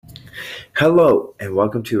Hello, and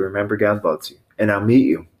welcome to Remember God Loves You, and I'll meet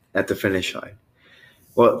you at the finish line.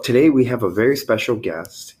 Well, today we have a very special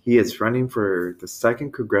guest. He is running for the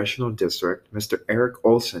 2nd Congressional District, Mr. Erik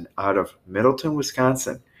Olsen, out of Middleton,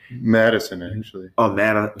 Wisconsin. Madison, actually. Oh,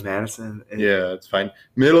 Madison. Yeah, it's fine.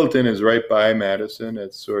 Middleton is right by Madison.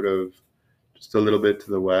 It's sort of just a little bit to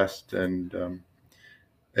the west, and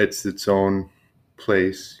it's its own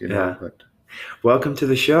place, Yeah. But Welcome to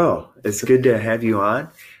the show. It's good to have you on.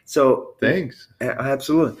 So, thanks.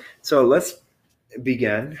 Absolutely. So let's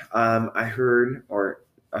begin. I heard, or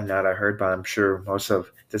not I heard, but I'm sure most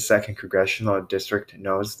of the 2nd Congressional District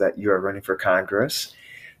knows that you are running for Congress.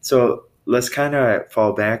 So let's kind of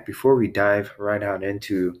fall back before we dive right on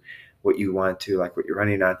into what you want to, like what you're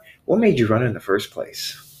running on. What made you run in the first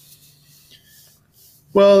place?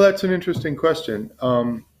 Well, that's an interesting question.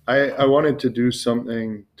 I wanted to do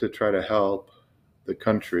something to try to help the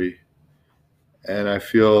country. And I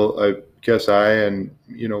guess I and,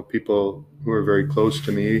 people who are very close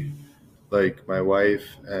to me, like my wife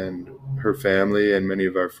and her family and many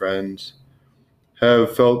of our friends,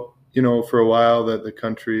 have felt, for a while that the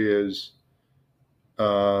country is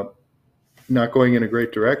not going in a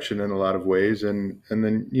great direction in a lot of ways. And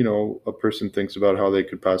then, a person thinks about how they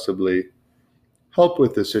could possibly help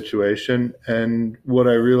with the situation. And what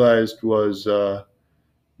I realized was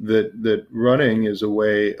that running is a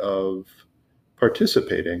way of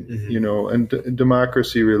participating, and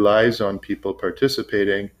democracy relies on people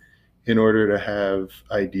participating in order to have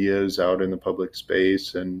ideas out in the public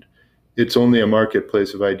space. And it's only a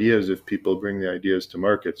marketplace of ideas if people bring the ideas to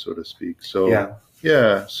market, so to speak. So,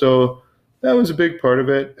 yeah, so that was a big part of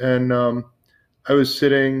it. And I was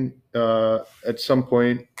sitting at some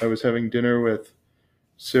point, I was having dinner with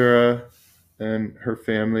Sarah and her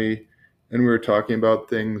family, and we were talking about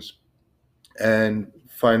things. And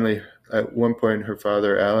finally, at one point, her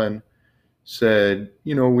father, Alan, said,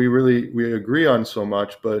 we agree on so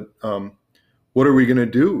much, but what are we going to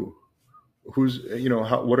do?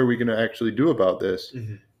 What are we going to actually do about this?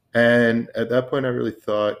 Mm-hmm. And at that point, I really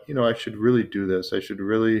thought, I should really do this. I should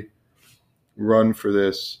really run for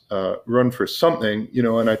this, run for something,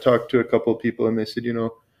 and I talked to a couple of people and they said,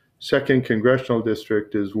 2nd Congressional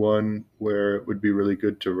District is one where it would be really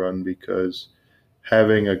good to run because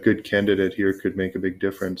having a good candidate here could make a big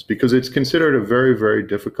difference, because it's considered a very, very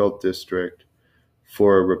difficult district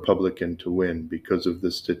for a Republican to win because of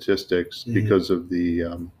the statistics, because of the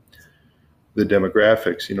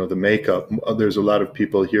demographics, the makeup. There's a lot of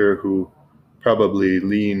people here who probably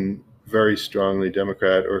lean very strongly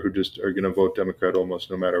Democrat, or who just are going to vote Democrat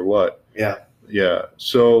almost no matter what. Yeah.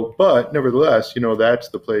 So, but nevertheless, that's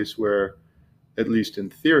the place where, at least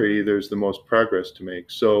in theory, there's the most progress to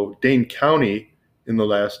make. So Dane County in the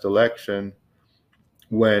last election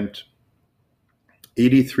went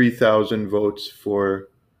 83,000 votes for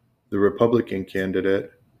the Republican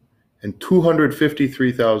candidate and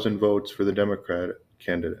 253,000 votes for the Democratic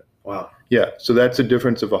candidate. Wow. Yeah, so that's a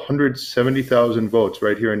difference of 170,000 votes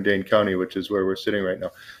right here in Dane County, which is where we're sitting right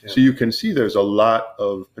now. Yeah. So you can see there's a lot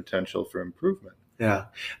of potential for improvement. Yeah,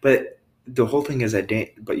 but the whole thing is that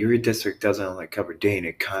but your district doesn't only cover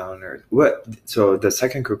Dane County or what? So the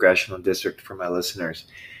 2nd Congressional District, for my listeners,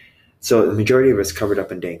 so the majority of it's covered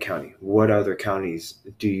up in Dane County. What other counties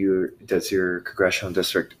does your congressional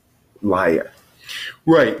district lie in?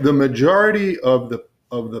 Right, the majority of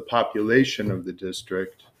the population of the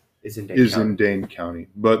district is in Dane County,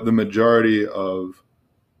 but the majority of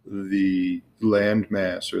the land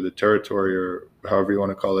mass, or the territory, or however you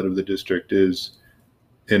want to call it, of the district is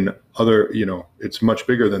in other, it's much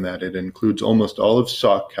bigger than that. It includes almost all of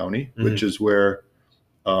Sauk County, which is where,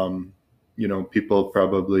 people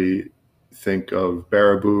probably think of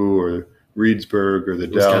Baraboo or Reedsburg or the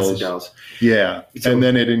Dells. Yeah, and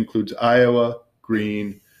then it includes Iowa,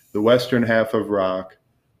 Greene, the western half of Rock,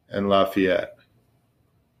 and Lafayette.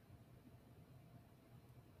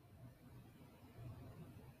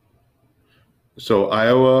 So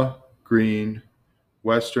Iowa, Greene,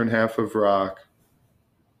 western half of Rock,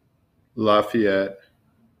 Lafayette,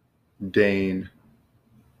 Dane.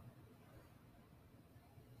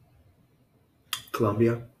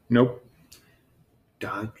 Columbia? Nope.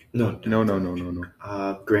 Dodge? No.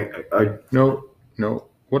 Grant? No.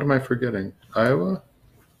 What am I forgetting? Iowa,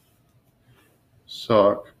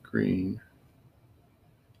 Sauk, Greene,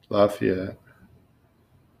 Lafayette,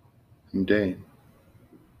 and Dane,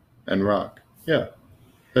 and Rock. Yeah,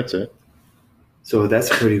 that's it. So that's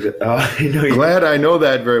pretty good. Glad I know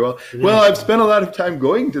that very well. Well, I've spent a lot of time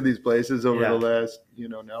going to these places over the last,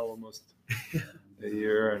 now almost a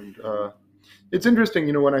year. And It's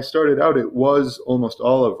interesting, when I started out, it was almost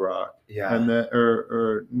all of rock, Yeah. and that,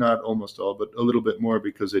 or not almost all, but a little bit more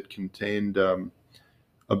because it contained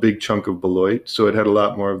a big chunk of Beloit, so it had a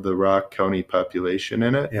lot more of the Rock County population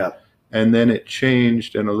in it. Yeah. And then it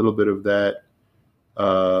changed, and a little bit of that,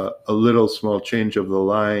 a little small change of the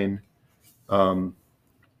line, um,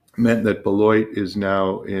 meant that Beloit is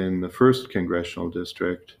now in the first congressional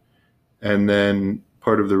district. And then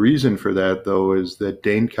part of the reason for that, though, is that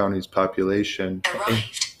Dane County's population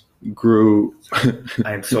grew.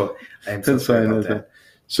 I am so sorry about that.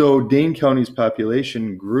 So Dane County's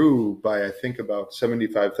population grew by, I think, about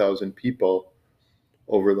 75,000 people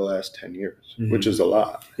over the last 10 years, which is a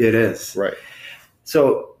lot. It is. Right.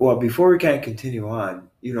 So, well, before we kind of continue on,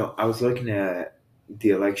 I was looking at the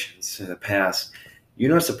elections in the past.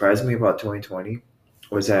 What surprised me about 2020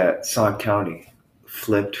 was that Sauk County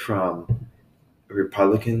flipped from a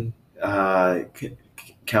Republican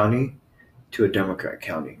county to a Democrat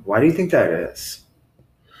county. Why do you think that is?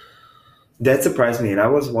 That surprised me, and I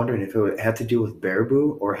was wondering if it had to do with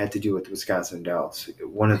Baraboo or had to do with Wisconsin Dells,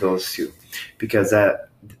 one of those two, because that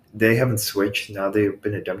they haven't switched. Now they've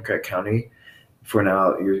been a Democrat county for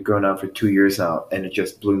now. You're going on for 2 years now, and it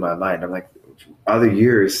just blew my mind. I'm like, other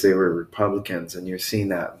years they were Republicans, and you're seeing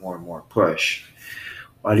that more and more push.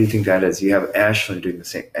 Why do you think that is? You have Ashland doing the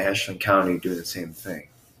same. Ashland County doing the same thing.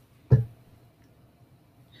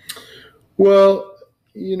 Well,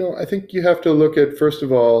 I think you have to look at, first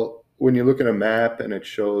of all, when you look at a map and it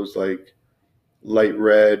shows like light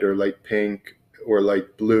red or light pink or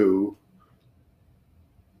light blue,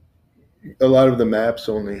 a lot of the maps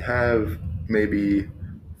only have maybe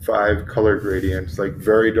 5 color gradients, like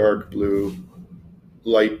very dark blue,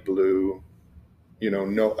 light blue,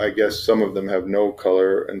 no, I guess some of them have no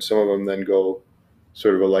color, and some of them then go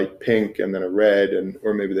sort of a light pink and then a red,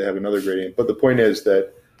 or maybe they have another gradient. But the point is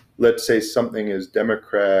that, let's say something is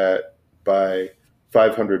Democrat by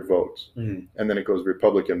 500 votes, Mm-hmm. and then it goes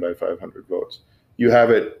Republican by 500 votes. You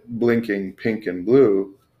have it blinking pink and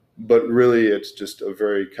blue, but really it's just a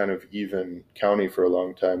very kind of even county for a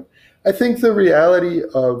long time. I think the reality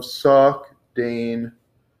of Sauk, Dane,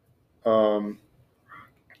 and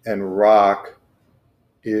Rock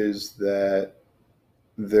is that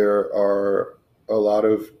there are a lot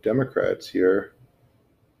of Democrats here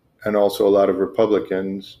and also a lot of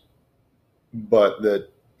Republicans, but that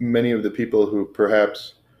many of the people who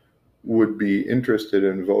perhaps would be interested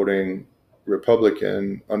in voting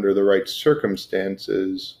Republican under the right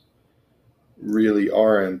circumstances really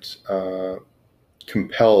aren't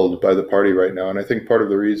compelled by the party right now. And I think part of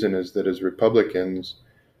the reason is that as Republicans,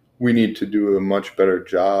 we need to do a much better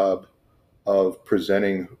job of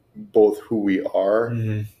presenting both who we are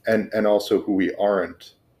Mm-hmm. and also who we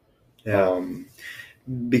aren't. Yeah.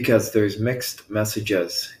 Because there's mixed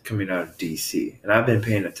messages coming out of DC, and I've been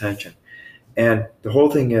paying attention. And the whole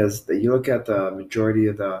thing is that you look at the majority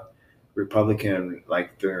of the Republican,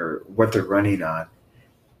 like what they're running on,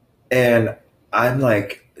 and I'm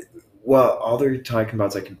like, well, all they're talking about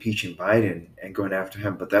is like impeaching Biden and going after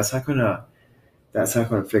him, but that's not gonna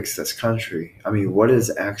fix this country. I mean, what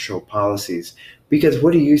is actual policies? Because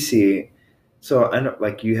what do you see? So I know,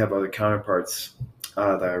 like you have other counterparts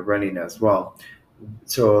that are running as well.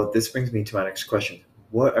 So this brings me to my next question.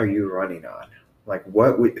 What are you running on? Like,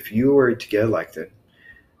 if you were to get elected?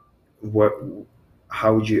 What?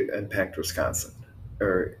 How would you impact Wisconsin,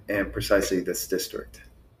 and precisely this district?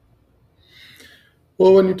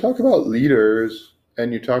 Well, when you talk about leaders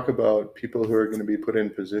and you talk about people who are going to be put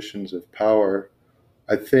in positions of power,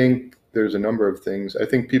 I think there's a number of things. I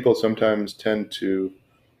think people sometimes tend to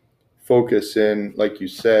focus in, like you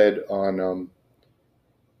said, on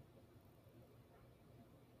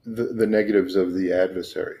the negatives of the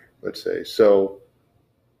adversary, let's say. So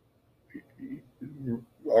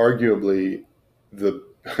arguably the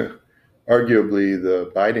arguably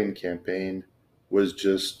the Biden campaign was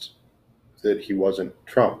just that he wasn't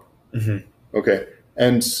Trump. Mm-hmm. Okay.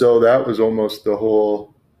 And so that was almost the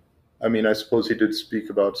whole. I mean, I suppose he did speak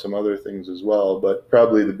about some other things as well, but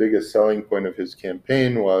probably the biggest selling point of his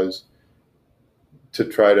campaign was to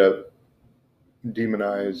try to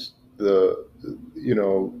demonize the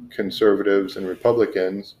conservatives and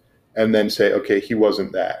Republicans, and then say, okay, he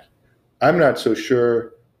wasn't that. I'm not so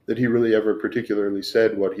sure that he really ever particularly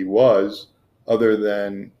said what he was, other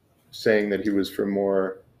than saying that he was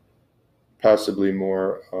for possibly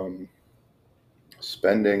more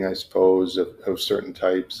spending, I suppose, of certain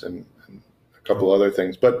types, and a couple other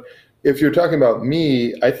things. But if you're talking about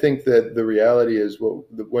me, I think that the reality is,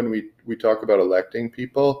 when we talk about electing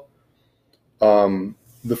people,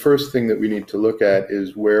 the first thing that we need to look at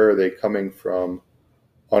is, where are they coming from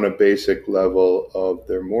on a basic level of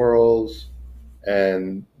their morals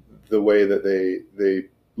and the way that they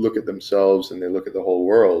look at themselves and they look at the whole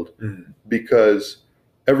world, Mm-hmm. because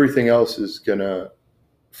everything else is going to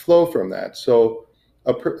flow from that. So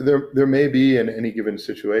there may be in any given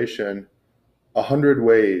situation 100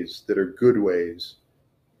 ways that are good ways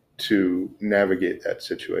to navigate that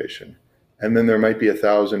situation, and then there might be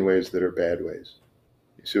 1,000 ways that are bad ways.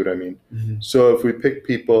 You see what I mean? Mm-hmm. So if we pick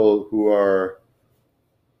people who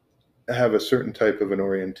have a certain type of an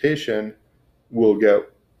orientation, we'll get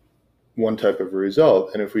one type of a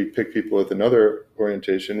result. And if we pick people with another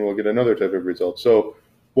orientation, we'll get another type of result. So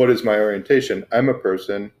what is my orientation? I'm a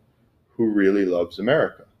person who really loves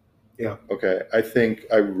America. Yeah. Okay. I think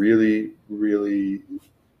I really, really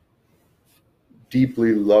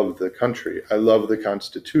deeply love the country. I love the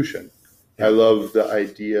Constitution. Yeah. I love the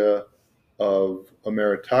idea of a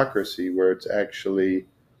meritocracy where it's actually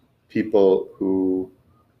people who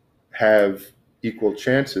have equal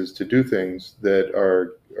chances to do things that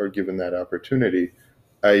are given that opportunity.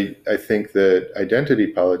 I think that identity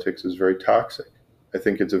politics is very toxic. I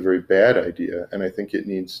think it's a very bad idea, and I think it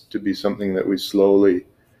needs to be something that we slowly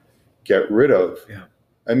get rid of. Yeah.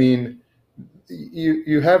 I mean,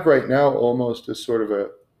 you have right now almost a sort of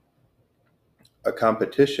a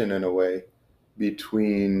competition in a way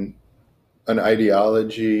between an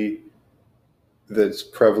ideology that's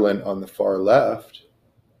prevalent on the far left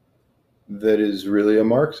that is really a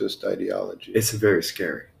Marxist ideology. It's very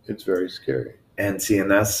scary. It's very scary. And see,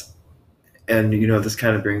 and you know, this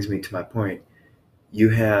kind of brings me to my point. You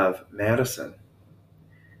have Madison.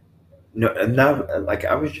 No, and not like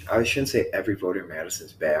I shouldn't say every voter in Madison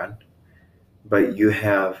is bad, but you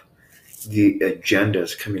have the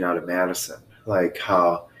agendas coming out of Madison, like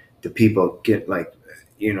how the people get like,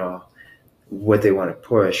 you know, what they want to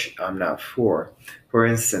push. I'm not for. For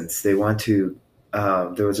instance, they want to.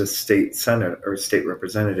 There was a state senate or state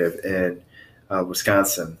representative in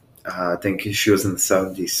Wisconsin. I think she was in the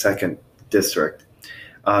 72nd district.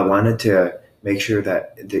 Wanted to make sure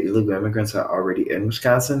that the illegal immigrants that are already in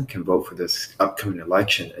Wisconsin can vote for this upcoming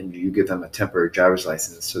election, and you give them a temporary driver's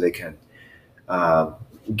license so they can uh,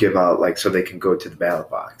 give out, like, so they can go to the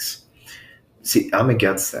ballot box. See, I'm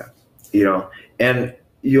against that, you know. And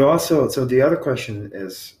you also, so the other question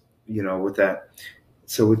is, you know, with that,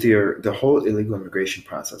 so with the whole illegal immigration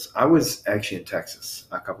process, I was actually in Texas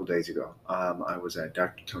a couple days ago. I was at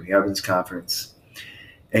Dr. Tony Evans' conference,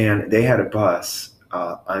 and they had a bus,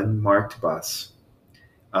 unmarked bus,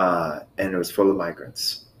 and it was full of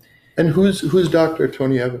migrants. And who's Dr.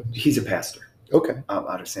 Tony Evans? He's a pastor. Okay.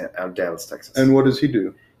 Out of Dallas, Texas. And what does he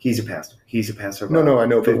do? He's a pastor. He's a pastor of No, I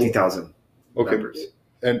know. 50,000 Okay. members.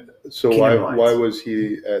 And so Kingdom why Alliance. was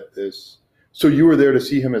he at this? So you were there to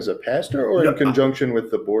see him as a pastor, or No, in conjunction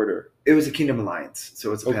with the border? It was a Kingdom Alliance,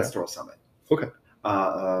 so it's a Okay. pastoral summit. Okay.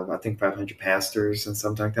 I think 500 pastors and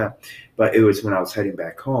something like that. But it was when I was heading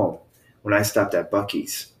back home, when I stopped at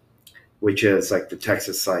Buc-ee's, which is like the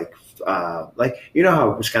Texas, like you know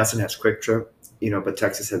how Wisconsin has Quick Trip, you know, but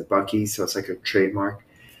Texas has Buc-ee's, so it's like a trademark.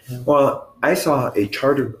 Mhm. Well, I saw a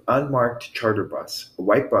unmarked charter bus, a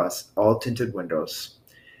white bus, all tinted windows,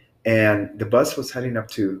 and the bus was heading up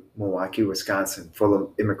to Milwaukee, Wisconsin, full of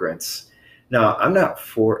immigrants. Now, I'm not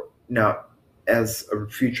for now. As a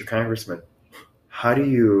future congressman, how do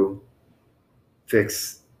you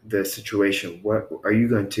fix the situation? What are you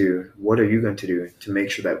going to do to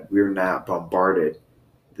make sure that we're not bombarded,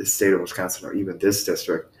 the state of Wisconsin or even this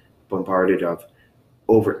district, bombarded of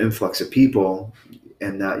over influx of people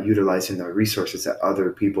and not utilizing the resources that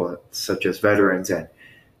other people such as veterans and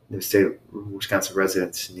the state of Wisconsin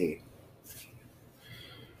residents need?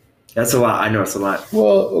 That's a lot. I know it's a lot.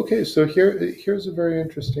 Well, okay. So here's a very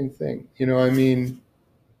interesting thing. You know, I mean,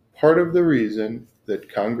 part of the reason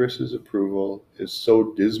that Congress's approval is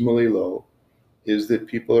so dismally low is that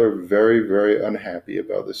people are very, very unhappy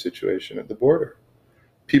about the situation at the border.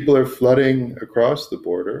 People are flooding across the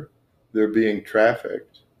border. They're being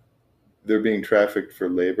trafficked. They're being trafficked for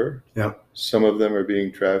labor. Yeah. Some of them are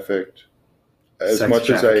being trafficked, as Sex much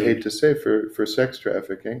as I trafficking. hate to say, for sex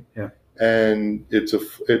trafficking. Yeah. And it's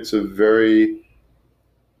a very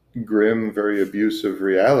grim, very abusive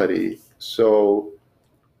reality. So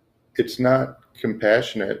it's not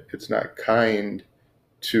compassionate, it's not kind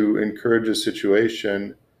to encourage a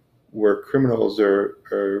situation where criminals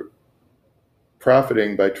are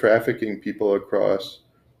profiting by trafficking people across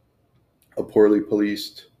a poorly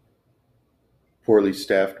policed, poorly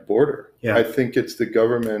staffed border. Yeah. I think it's the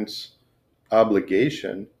government's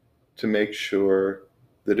obligation to make sure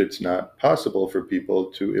that it's not possible for people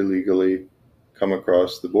to illegally come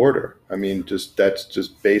across the border. I mean, that's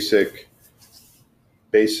just basic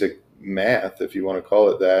basic math, if you want to call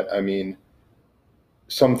it that, I mean,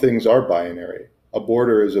 some things are binary. A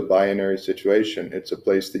border is a binary situation. It's a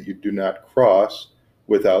place that you do not cross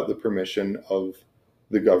without the permission of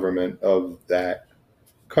the government of that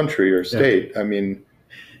country or Yeah. state. I mean,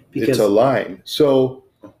 it's a Because line. So,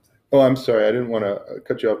 oh, I'm sorry, I didn't want to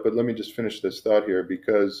cut you off, but let me just finish this thought here,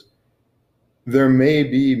 because there may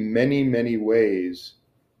be many, many ways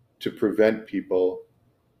to prevent people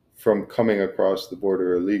from coming across the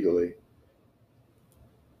border illegally.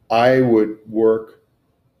 I would work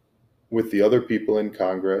with the other people in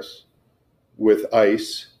Congress, with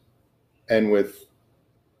ICE, and with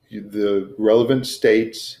the relevant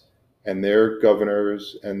states and their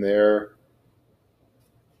governors and their,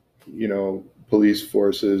 police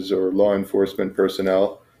forces or law enforcement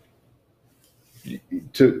personnel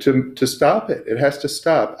to stop it. It has to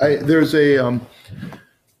stop. There's a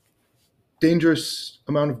dangerous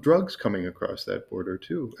amount of drugs coming across that border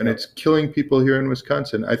too, and it's killing people here in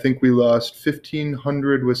Wisconsin. I think we lost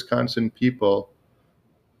 1,500 Wisconsin people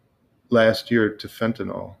last year to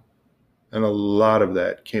fentanyl, and a lot of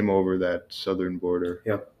that came over that southern border.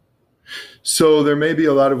 yeah, So there may be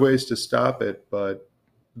a lot of ways to stop it, but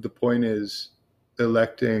the point is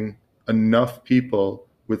electing enough people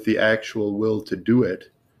with the actual will to do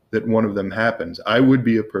it that one of them happens. I would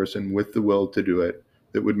be a person with the will to do it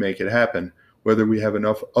that would make it happen. Whether we have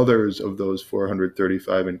enough others of those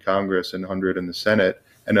 435 in Congress and 100 in the Senate,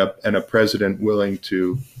 and a president willing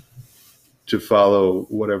to follow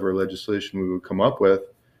whatever legislation we would come up with,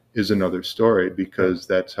 is another story, because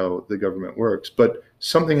that's how the government works. But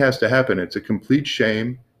something has to happen. It's a complete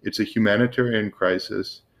shame. It's a humanitarian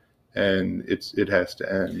crisis, and it has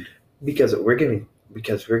to end. because we're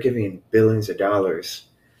giving billions of dollars.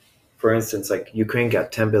 For instance, like Ukraine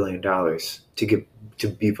got $10 billion to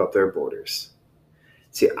beef up their borders.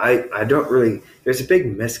 See, I don't really. There's a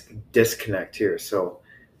big disconnect here. So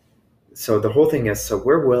the whole thing is, so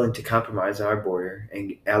we're willing to compromise our border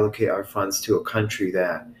and allocate our funds to a country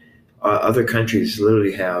that other countries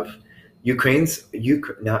literally have.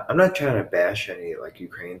 Now, I'm not trying to bash any like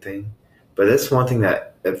Ukraine thing, but that's one thing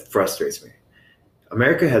that it frustrates me.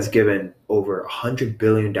 America has given over $100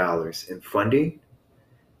 billion in funding,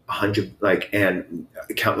 100 like, and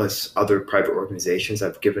countless other private organizations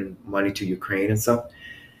have given money to Ukraine and stuff.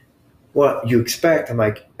 What you expect? I'm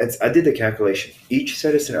like, I did the calculation. Each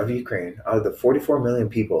citizen of Ukraine, out of the 44 million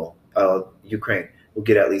people of Ukraine, will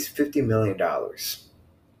get at least $50 million.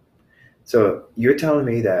 So you're telling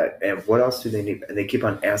me that, and what else do they need? And they keep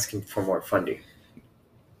on asking for more funding.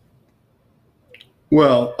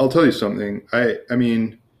 Well, I'll tell you something. I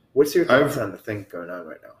mean, What's your thoughts I've on the thing going on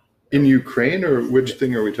right now? in Ukraine, or which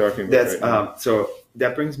thing are we talking about That's right now? so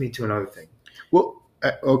that brings me to another thing. Well,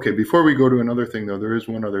 okay. Before we go to another thing, though, there is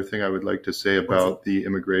one other thing I would like to say about the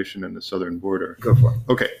immigration and the southern border. Go for it.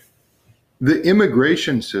 Okay, the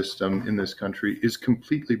immigration system in this country is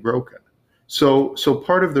completely broken. So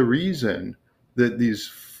part of the reason that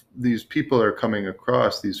these people are coming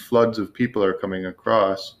across, these floods of people are coming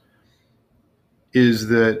across, is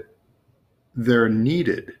that they're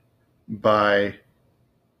needed by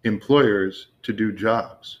employers to do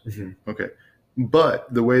jobs. Mm-hmm. Okay.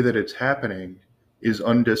 But the way that it's happening is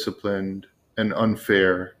undisciplined and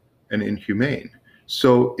unfair and inhumane.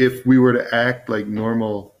 So if we were to act like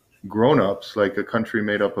normal grown-ups, like a country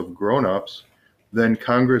made up of grown-ups, then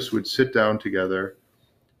Congress would sit down together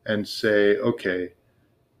and say, okay,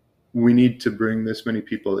 we need to bring this many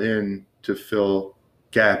people in to fill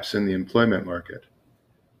gaps in the employment market.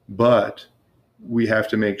 But we have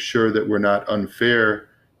to make sure that we're not unfair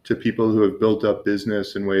to people who have built up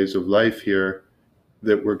business and ways of life here,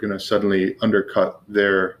 that we're going to suddenly undercut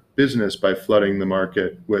their business by flooding the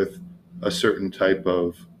market with a certain type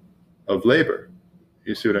of labor.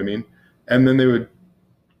 You see what I mean? And then they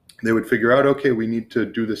would figure out, okay, we need to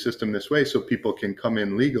do the system this way so people can come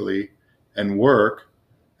in legally and work,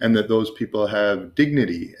 and that those people have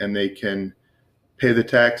dignity and they can pay the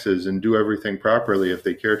taxes and do everything properly if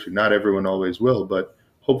they care to. Not everyone always will, but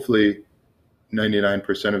hopefully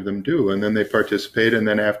 99% of them do. And then they participate, and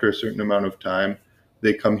then after a certain amount of time,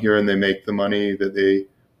 they come here and they make the money that they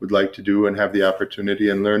would like to do and have the opportunity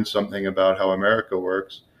and learn something about how America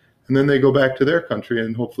works. And then they go back to their country,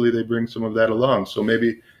 and hopefully they bring some of that along. So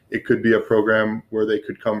maybe it could be a program where they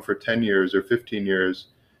could come for 10 years or 15 years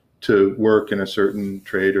to work in a certain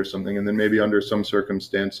trade or something. And then maybe under some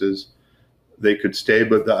circumstances, they could stay.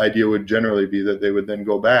 But the idea would generally be that they would then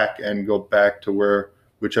go back to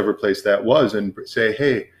whichever place that was, and say,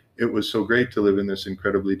 hey, it was so great to live in this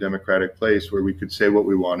incredibly democratic place where we could say what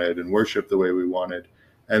we wanted and worship the way we wanted.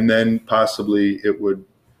 And then possibly it would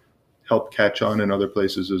help catch on in other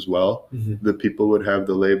places as well. Mm-hmm. The people would have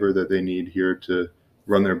the labor that they need here to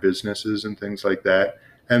run their businesses and things like that.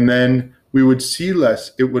 And then we would see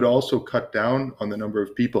less. It would also cut down on the number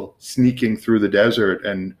of people sneaking through the desert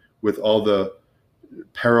and with all the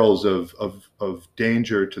perils of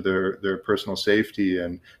danger to their personal safety.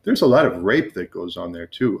 And there's a lot of rape that goes on there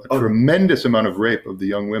too. A tremendous amount of rape of the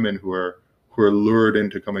young women who are lured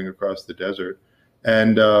into coming across the desert.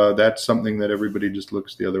 And that's something that everybody just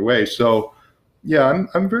looks the other way. So yeah,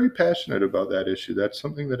 I'm very passionate about that issue. That's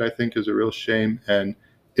something that I think is a real shame, and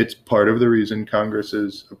it's part of the reason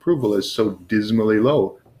Congress's approval is so dismally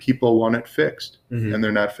low. People want it fixed, Mm-hmm. and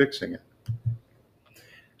they're not fixing it.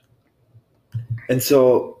 And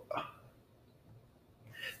so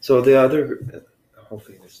the other,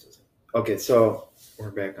 hopefully this doesn't. Okay, so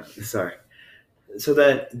we're back on. Sorry. So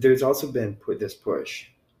then there's also been this push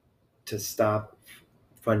to stop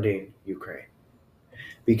funding Ukraine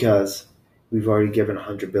because we've already given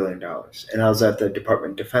 $100 billion. And I was at the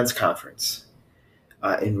Department of Defense conference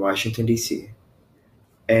in Washington, D.C.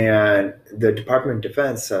 And the Department of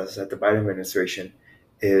Defense says that the Biden administration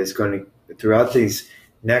is going to, throughout these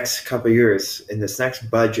next couple of years, in this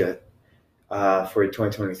next budget for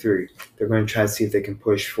 2023, they're going to try to see if they can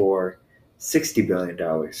push for $60 billion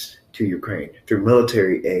to Ukraine through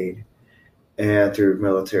military aid and through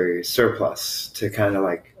military surplus to kind of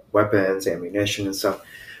like weapons, ammunition, and stuff.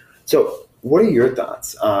 So what are your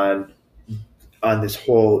thoughts on this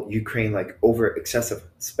whole Ukraine like over excessive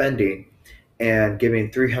spending and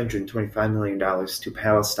giving $325 million to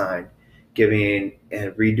Palestine, giving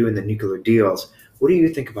and redoing the nuclear deals? What do you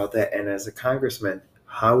think about that? And as a congressman,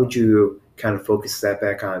 how would you kind of focus that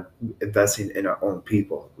back on investing in our own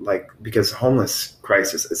people? Like, because the homeless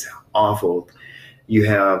crisis is awful. You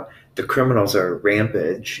have the criminals are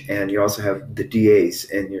rampant, and you also have the DAs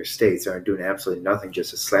in your states are doing absolutely nothing,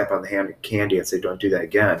 just a slap on the hand of candy and say, don't do that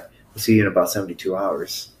again. We'll see you in about 72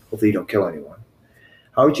 hours. Hopefully you don't kill anyone.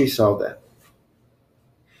 How would you solve that?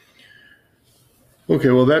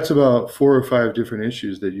 Okay, well, that's about 4 or 5 different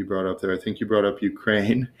issues that you brought up there. I think you brought up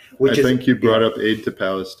Ukraine. I think you brought up aid to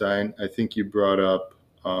Palestine. I think you brought up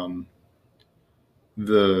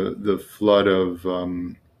the flood of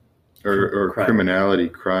or criminality,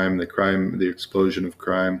 the explosion of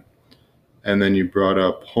crime. And then you brought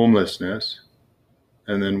up homelessness.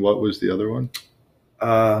 And then what was the other one?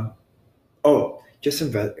 Just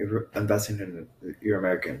investing in your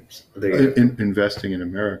Americans. Investing in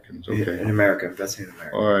Americans. Okay. In America, investing in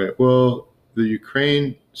America. All right. Well, the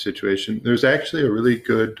Ukraine situation, there's actually a really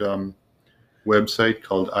good website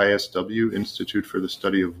called ISW, Institute for the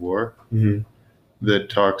Study of War, mm-hmm. that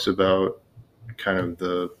talks about kind of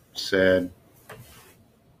the sad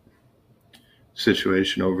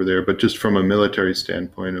situation over there, but just from a military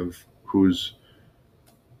standpoint of who's,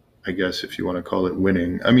 I guess, if you want to call it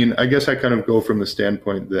winning. I mean, I guess I kind of go from the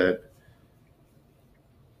standpoint that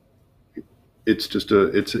it's just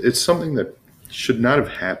it's something that should not have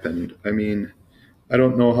happened. I mean, I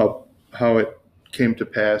don't know how it came to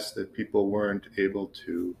pass that people weren't able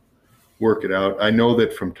to work it out. I know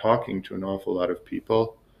that from talking to an awful lot of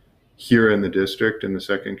people here in the district, in the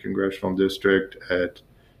 2nd Congressional District, at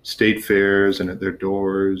state fairs and at their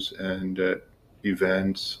doors and at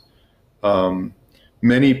events,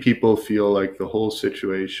 many people feel like the whole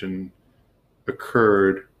situation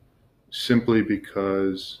occurred simply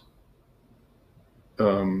because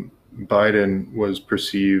Biden was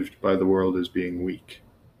perceived by the world as being weak.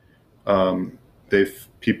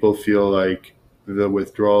 People feel like the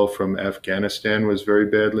withdrawal from Afghanistan was very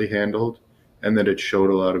badly handled, and that it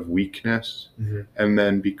showed a lot of weakness. Mm-hmm. And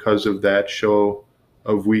then because of that show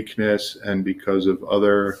of weakness, and because of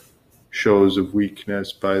other shows of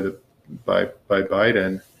weakness by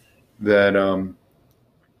Biden,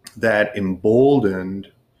 that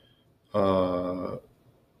emboldened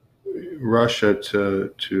Russia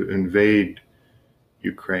to invade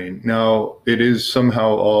Ukraine. Now, it is somehow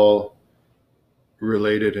all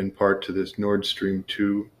related in part to this Nord Stream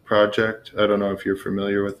 2 project. I don't know if you're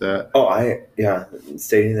familiar with that.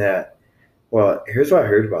 Stating that. Well, here's what I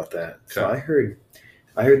heard about that. Okay. So I heard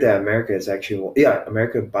that America is actually,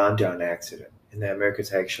 America bombed down an accident, and that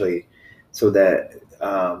America's actually so that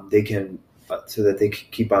they can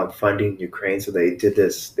keep on funding Ukraine. So they did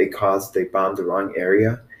this. They bombed the wrong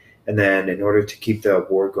area, and then in order to keep the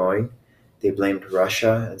war going, they blamed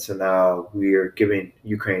Russia, and so now we're giving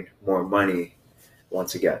Ukraine more money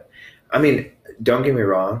once again. I mean, don't get me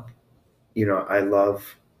wrong.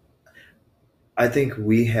 I think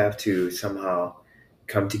we have to somehow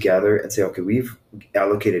come together and say, okay, we've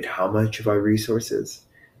allocated how much of our resources,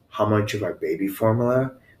 how much of our baby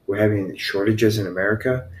formula. We're having shortages in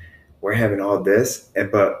America. we're having all this,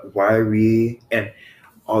 but why are we? And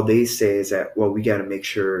all they say is that, well, we got to make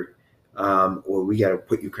sure, well, we got to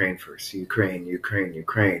put Ukraine first, Ukraine, Ukraine,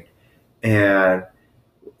 Ukraine, and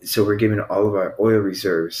so we're giving all of our oil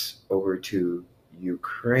reserves over to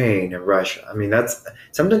Ukraine and Russia. I mean, that's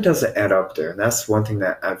something doesn't add up there, and that's one thing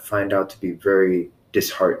that I find out to be very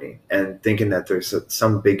disheartening. And thinking that there's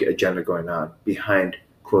some big agenda going on behind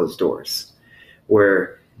closed doors,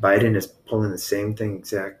 where Biden is pulling the same thing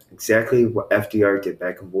exactly what FDR did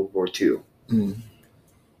back in World War II. Mm.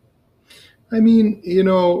 I mean,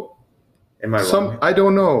 Am I wrong? I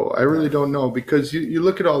don't know. I really don't know, because you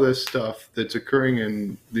look at all this stuff that's occurring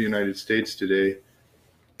in the United States today,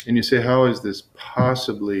 and you say, how is this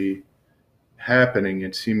possibly happening?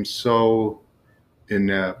 It seems so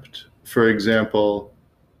inept. For example,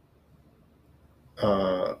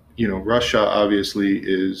 Russia obviously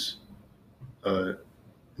is a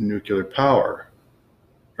nuclear power,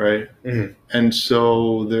 right? Mm-hmm. And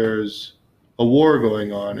so there's a war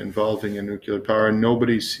going on involving a nuclear power, and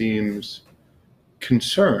nobody seems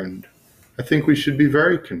concerned. I think we should be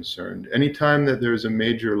very concerned. Anytime that there's a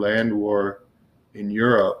major land war in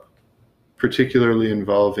Europe, particularly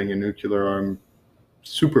involving a nuclear armed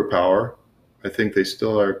superpower, I think they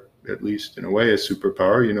still are, at least in a way, a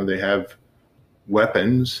superpower. They have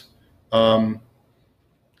weapons.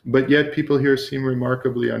 But yet people here seem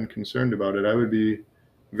remarkably unconcerned about it. I would be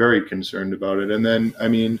very concerned about it. And then, I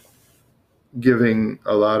mean, giving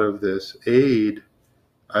a lot of this aid,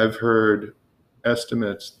 I've heard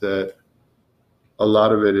estimates that a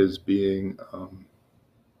lot of it is being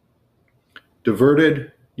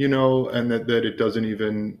diverted, and that it doesn't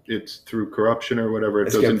even, it's through corruption or whatever.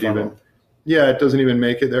 It doesn't even, it doesn't even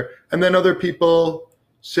make it there. And then other people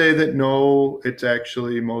say that no, it's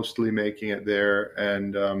actually mostly making it there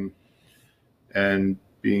and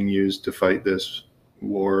being used to fight this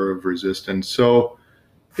war of resistance. So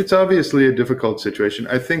it's obviously a difficult situation.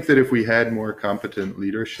 I think that if we had more competent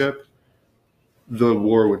leadership, the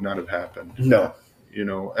war would not have happened. No.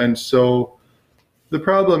 And so the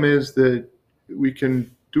problem is that we can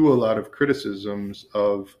do a lot of criticisms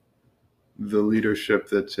of the leadership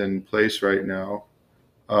that's in place right now.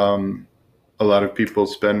 A lot of people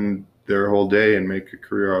spend their whole day and make a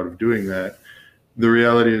career out of doing that. The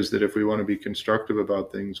reality is that if we want to be constructive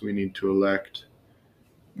about things, we need to elect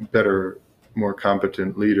better, more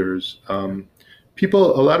competent leaders. A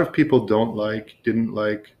lot of people didn't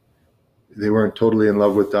like, they weren't totally in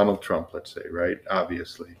love with Donald Trump, let's say, right?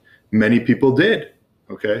 Obviously. Many people did,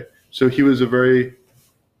 okay? So he was a very,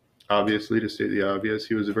 obviously, to state the obvious,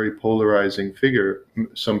 he was a very polarizing figure.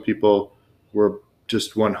 Some people were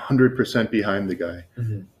just 100% behind the guy.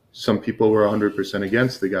 Mm-hmm. Some people were 100%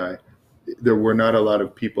 against the guy. There were not a lot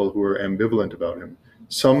of people who were ambivalent about him.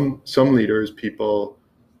 Some leaders, people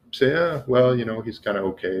say, well, he's kind of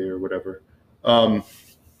okay or whatever.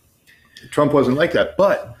 Trump wasn't like that.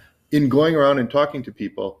 But in going around and talking to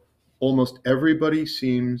people, almost everybody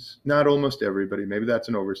seems, not almost everybody, maybe that's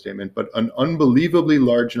an overstatement, but an unbelievably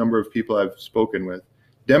large number of people I've spoken with,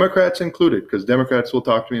 Democrats included, because Democrats will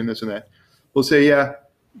talk to me and this and that, will say, yeah,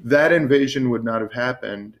 that invasion would not have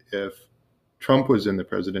happened if Trump was in the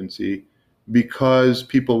presidency, because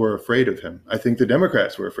people were afraid of him. I think the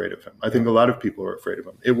Democrats were afraid of him. I think a lot of people were afraid of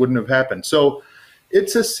him. It wouldn't have happened. So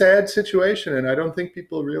it's a sad situation, and I don't think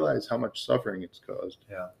people realize how much suffering it's caused.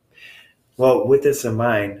 Yeah. Well, with this in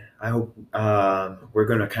mind, I hope we're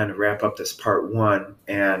going to kind of wrap up this part one,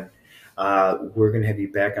 and we're going to have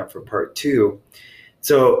you back on for part two.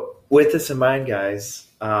 So with this in mind, guys,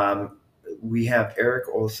 we have Erik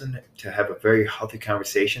Olsen to have a very healthy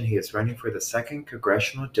conversation. He is running for the 2nd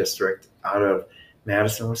Congressional District out of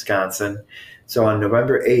Madison, Wisconsin. So on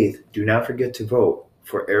November 8th, do not forget to vote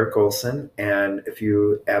for Erik Olsen. And a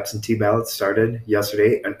few absentee ballots started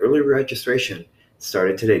yesterday, and early registration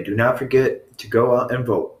started today. Do not forget to go out and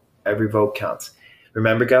vote. Every vote counts.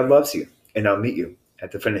 Remember, God loves you, and I'll meet you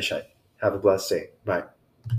at the finish line. Have a blessed day. Bye.